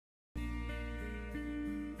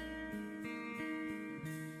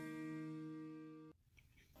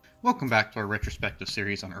Welcome back to our retrospective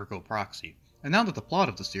series on Ergo Proxy. And now that the plot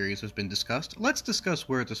of the series has been discussed, let's discuss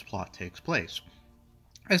where this plot takes place.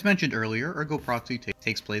 As mentioned earlier, Ergo Proxy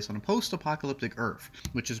takes place on a post-apocalyptic Earth,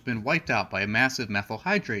 which has been wiped out by a massive methyl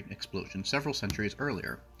hydrate explosion several centuries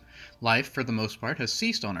earlier. Life, for the most part, has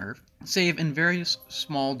ceased on Earth, save in various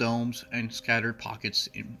small domes and scattered pockets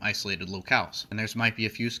in isolated locales, and there might be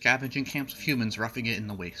a few scavenging camps of humans roughing it in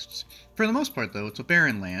the wastes. For the most part, though, it's a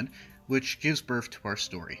barren land, which gives birth to our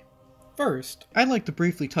story. First, I'd like to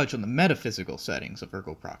briefly touch on the metaphysical settings of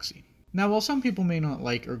Ergo Proxy. Now, while some people may not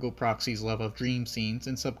like Ergo Proxy's love of dream scenes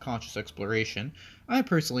and subconscious exploration, I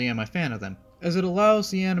personally am a fan of them, as it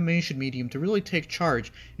allows the animation medium to really take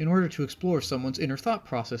charge in order to explore someone's inner thought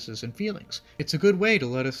processes and feelings. It's a good way to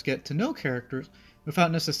let us get to know characters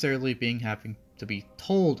without necessarily having to be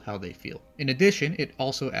told how they feel. In addition, it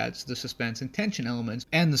also adds to the suspense and tension elements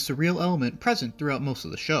and the surreal element present throughout most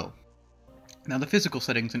of the show. Now, the physical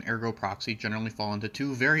settings in Ergo Proxy generally fall into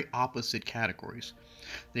two very opposite categories.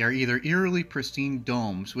 They are either eerily pristine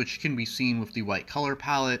domes, which can be seen with the white color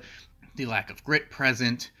palette, the lack of grit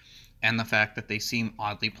present, and the fact that they seem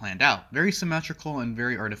oddly planned out, very symmetrical and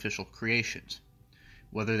very artificial creations,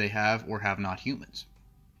 whether they have or have not humans.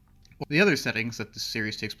 The other settings that this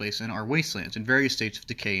series takes place in are wastelands in various states of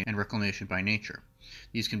decay and reclamation by nature.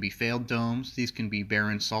 These can be failed domes, these can be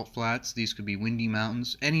barren salt flats, these could be windy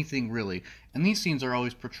mountains, anything really, and these scenes are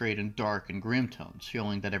always portrayed in dark and grim tones,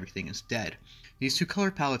 showing that everything is dead. These two color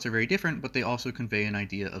palettes are very different, but they also convey an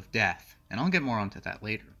idea of death, and I'll get more onto that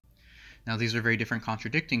later. Now, these are very different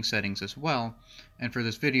contradicting settings as well, and for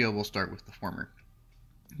this video we'll start with the former.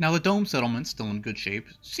 Now, the dome settlements, still in good shape,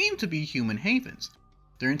 seem to be human havens.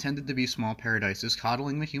 They're intended to be small paradises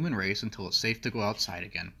coddling the human race until it's safe to go outside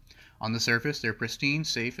again. On the surface, they're pristine,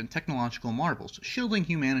 safe, and technological marvels, shielding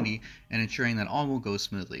humanity and ensuring that all will go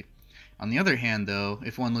smoothly. On the other hand, though,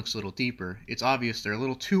 if one looks a little deeper, it's obvious they're a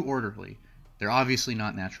little too orderly. They're obviously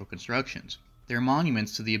not natural constructions. They're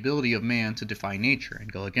monuments to the ability of man to defy nature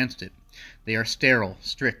and go against it. They are sterile,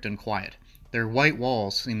 strict, and quiet. Their white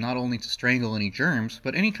walls seem not only to strangle any germs,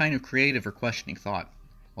 but any kind of creative or questioning thought.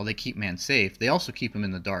 While they keep man safe, they also keep him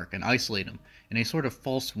in the dark and isolate him in a sort of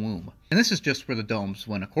false womb. And this is just where the domes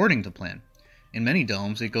went according to plan. In many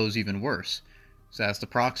domes, it goes even worse, as the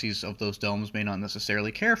proxies of those domes may not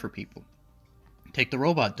necessarily care for people. Take the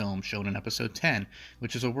robot dome shown in episode 10,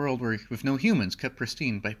 which is a world with no humans kept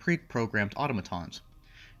pristine by pre-programmed automatons.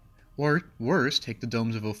 Or worse, take the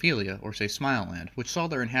domes of Ophelia, or say Smileland, which saw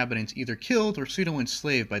their inhabitants either killed or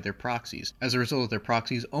pseudo-enslaved by their proxies, as a result of their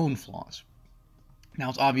proxies' own flaws. Now,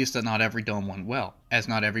 it's obvious that not every dome went well, as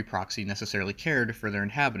not every proxy necessarily cared for their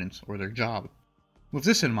inhabitants or their job. With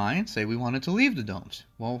this in mind, say we wanted to leave the domes.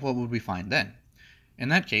 Well, what would we find then? In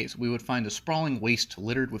that case, we would find a sprawling waste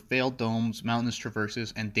littered with failed domes, mountainous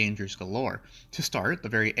traverses, and dangers galore. To start, the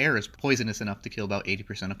very air is poisonous enough to kill about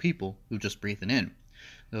 80% of people who just breathe it in.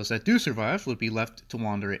 Those that do survive would be left to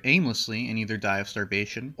wander aimlessly and either die of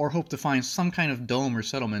starvation or hope to find some kind of dome or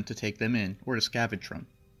settlement to take them in or to scavenge from.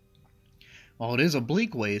 While it is a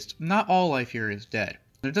bleak waste, not all life here is dead.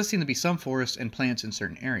 There does seem to be some forests and plants in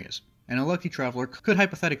certain areas, and a lucky traveler could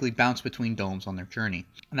hypothetically bounce between domes on their journey.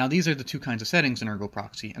 Now, these are the two kinds of settings in Ergo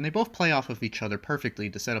Proxy, and they both play off of each other perfectly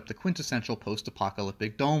to set up the quintessential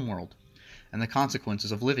post-apocalyptic dome world, and the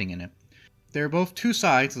consequences of living in it. They are both two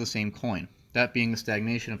sides of the same coin, that being the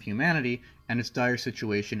stagnation of humanity and its dire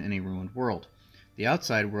situation in a ruined world. The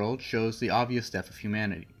outside world shows the obvious death of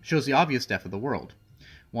the world.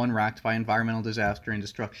 One racked by environmental disaster and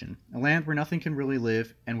destruction, a land where nothing can really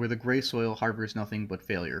live, and where the gray soil harbors nothing but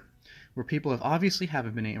failure, where people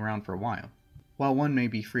haven't been around for a while. While one may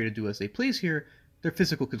be free to do as they please here, their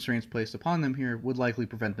physical constraints placed upon them here would likely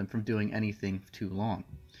prevent them from doing anything for too long.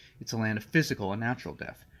 It's a land of physical and natural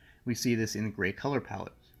death. We see this in the gray color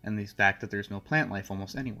palette, and the fact that there's no plant life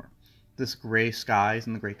almost anywhere. This gray skies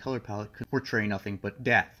and the gray color palette could portray nothing but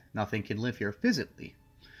death. Nothing can live here physically.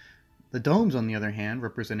 The domes, on the other hand,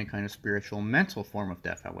 represent a kind of spiritual, mental form of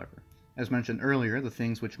death, however. As mentioned earlier, the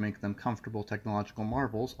things which make them comfortable technological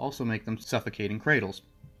marvels also make them suffocating cradles.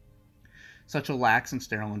 Such a lax and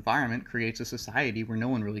sterile environment creates a society where no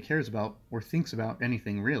one really cares about or thinks about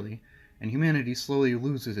anything really, and humanity slowly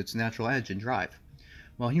loses its natural edge and drive.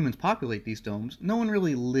 While humans populate these domes, no one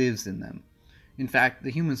really lives in them. In fact,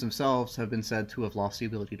 the humans themselves have been said to have lost the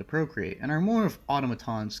ability to procreate, and are more of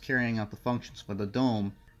automatons carrying out the functions for the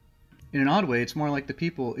dome. In an odd way, it's more like the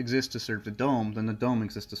people exist to serve the dome than the dome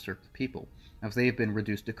exists to serve the people, as they have been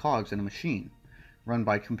reduced to cogs in a machine, run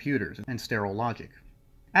by computers and sterile logic.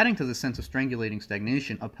 Adding to the sense of strangulating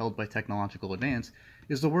stagnation upheld by technological advance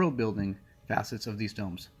is the world-building facets of these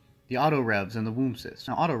domes. the Auto-Revs and the Wombsys.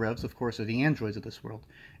 Now, Auto-Revs, of course, are the androids of this world,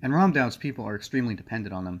 and Romdau's people are extremely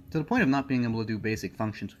dependent on them, to the point of not being able to do basic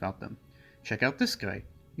functions without them. Check out this guy.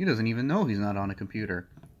 He doesn't even know he's not on a computer,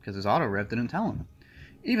 because his Auto-Rev didn't tell him.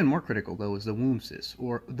 Even more critical, though, is the Wombsys,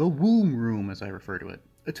 or the womb room as I refer to it,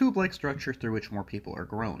 a tube-like structure through which more people are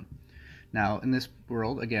grown. Now, in this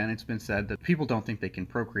world, again, it's been said that people don't think they can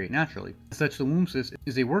procreate naturally. As such, the Wombsys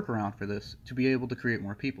is a workaround for this to be able to create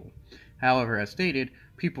more people. However, as stated,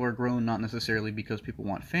 people are grown not necessarily because people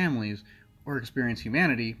want families or experience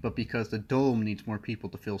humanity, but because the Dome needs more people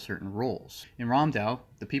to fill certain roles. In Romdau,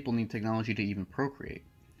 the people need technology to even procreate.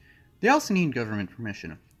 They also need government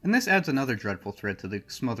permission, and this adds another dreadful thread to the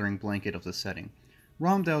smothering blanket of the setting.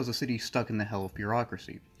 Romdau is a city stuck in the hell of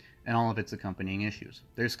bureaucracy, and all of its accompanying issues.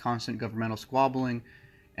 There's constant governmental squabbling,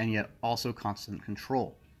 and yet also constant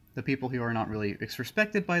control. The people here are not really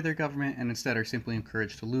respected by their government, and instead are simply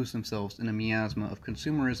encouraged to lose themselves in a miasma of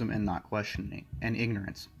consumerism and not questioning, and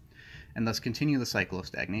ignorance, and thus continue the cycle of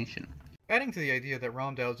stagnation. Adding to the idea that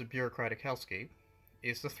Romdau is a bureaucratic hellscape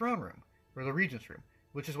is the throne room, or the regent's room,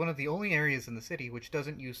 which is one of the only areas in the city which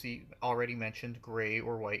doesn't use the already mentioned gray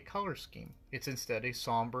or white color scheme. It's instead a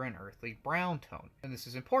somber and earthly brown tone, and this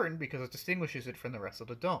is important because it distinguishes it from the rest of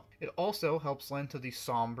the dome. It also helps lend to the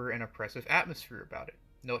somber and oppressive atmosphere about it.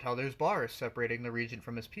 Note how there's bars separating the regent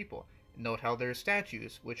from his people. Note how there's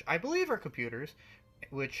statues, which I believe are computers,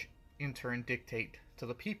 which in turn dictate to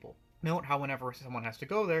the people. Note how whenever someone has to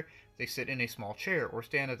go there, they sit in a small chair or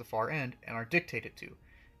stand at the far end and are dictated to.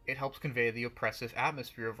 It helps convey the oppressive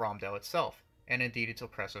atmosphere of Romdau itself, and indeed its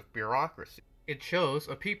oppressive bureaucracy. It shows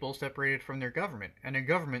a people separated from their government, and a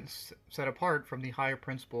government set apart from the higher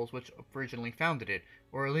principles which originally founded it,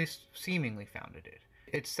 or at least seemingly founded it.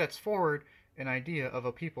 It sets forward an idea of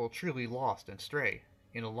a people truly lost and stray,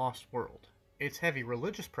 in a lost world. Its heavy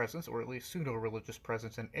religious presence, or at least pseudo-religious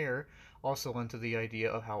presence and air, also lend to the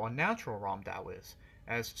idea of how unnatural Romdau is,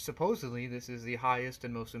 as supposedly this is the highest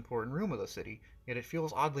and most important room of the city, yet it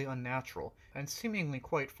feels oddly unnatural, and seemingly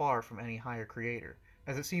quite far from any higher creator,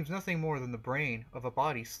 as it seems nothing more than the brain of a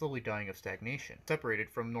body slowly dying of stagnation, separated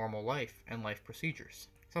from normal life and life procedures,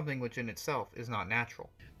 something which in itself is not natural.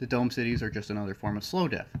 The dome cities are just another form of slow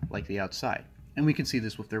death, like the outside, and we can see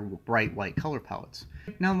this with their bright white color palettes.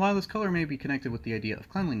 Now, while this color may be connected with the idea of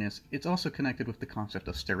cleanliness, it's also connected with the concept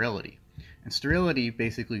of sterility. And sterility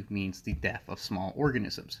basically means the death of small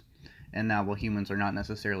organisms. And now, while humans are not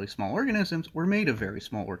necessarily small organisms, we're made of very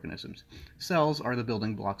small organisms. Cells are the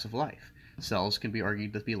building blocks of life. Cells can be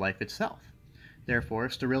argued to be life itself. Therefore,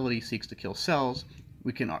 if sterility seeks to kill cells,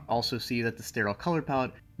 we can also see that the sterile color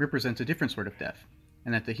palette represents a different sort of death,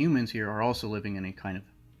 and that the humans here are also living in a kind of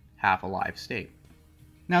half-alive state.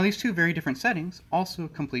 Now, these two very different settings also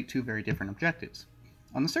complete two very different objectives.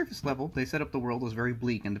 On the surface level, they set up the world as very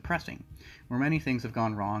bleak and depressing, where many things have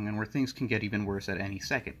gone wrong and where things can get even worse at any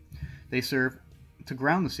second. They serve to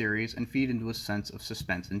ground the series and feed into a sense of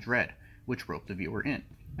suspense and dread, which rope the viewer in.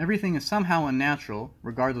 Everything is somehow unnatural,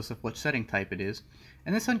 regardless of what setting type it is,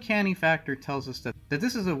 and this uncanny factor tells us that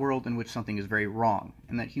this is a world in which something is very wrong,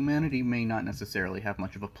 and that humanity may not necessarily have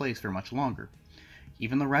much of a place for much longer.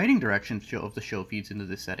 Even the writing direction of the show feeds into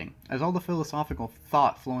this setting, as all the philosophical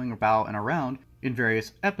thought flowing about and around in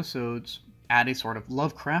various episodes add a sort of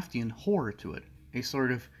Lovecraftian horror to it, a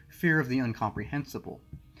sort of fear of the incomprehensible.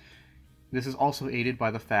 This is also aided by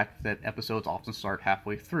the fact that episodes often start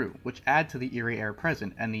halfway through, which add to the eerie air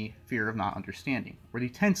present and the fear of not understanding, or the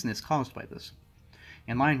tenseness caused by this.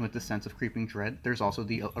 In line with this sense of creeping dread, there's also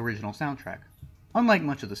the original soundtrack. Unlike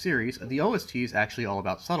much of the series, the OST is actually all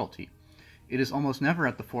about subtlety. It is almost never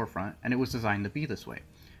at the forefront, and it was designed to be this way.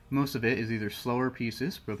 Most of it is either slower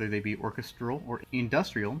pieces, whether they be orchestral or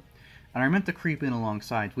industrial, and are meant to creep in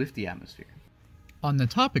alongside with the atmosphere. On the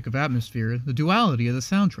topic of atmosphere, the duality of the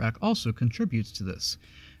soundtrack also contributes to this.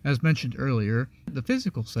 As mentioned earlier, the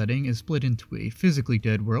physical setting is split into a physically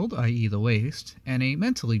dead world, i.e. the waste, and a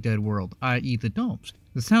mentally dead world, i.e. the domes.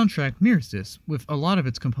 The soundtrack mirrors this, with a lot of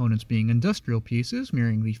its components being industrial pieces,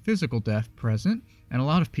 mirroring the physical death present, and a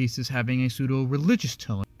lot of pieces having a pseudo-religious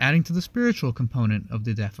tone, adding to the spiritual component of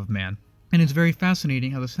the death of man. And it's very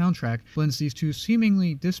fascinating how the soundtrack blends these two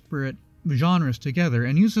seemingly disparate genres together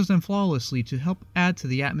and uses them flawlessly to help add to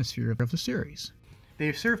the atmosphere of the series.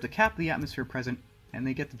 They serve to cap the atmosphere present, and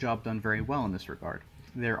they get the job done very well in this regard.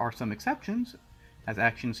 There are some exceptions, as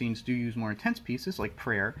action scenes do use more intense pieces like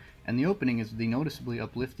Prayer, and the opening is the noticeably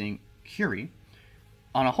uplifting Curie.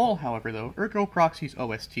 On a whole, however, though, Ergo Proxy's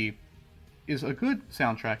OST is a good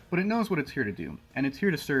soundtrack, but it knows what it's here to do, and it's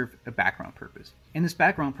here to serve a background purpose. And this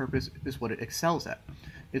background purpose is what it excels at.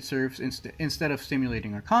 It serves, instead of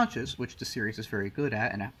stimulating our conscious, which the series is very good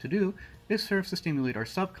at and apt to do, it serves to stimulate our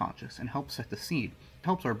subconscious and help set the seed. It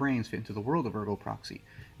helps our brains fit into the world of Ergo Proxy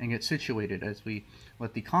and get situated as we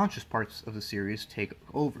let the conscious parts of the series take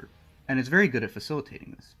over. And it's very good at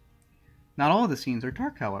facilitating this. Not all of the scenes are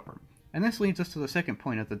dark, however, and this leads us to the second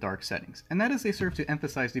point of the dark settings, and that is they serve to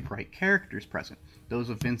emphasize the bright characters present, those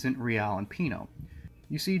of Vincent, Rial, and Pino.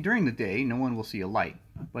 You see, during the day, no one will see a light,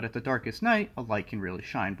 but at the darkest night, a light can really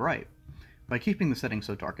shine bright. By keeping the setting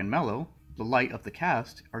so dark and mellow, the light of the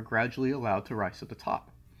cast are gradually allowed to rise to the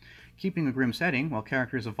top. Keeping a grim setting while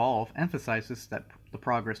characters evolve emphasizes that the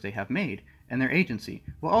progress they have made and their agency,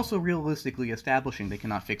 while also realistically establishing they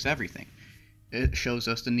cannot fix everything. It shows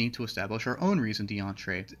us the need to establish our own raison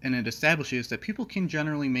d'etre, and it establishes that people can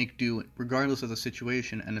generally make do regardless of the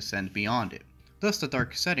situation and ascend beyond it. Thus, the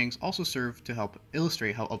dark settings also serve to help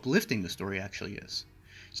illustrate how uplifting the story actually is.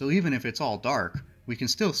 So even if it's all dark, we can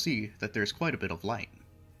still see that there's quite a bit of light.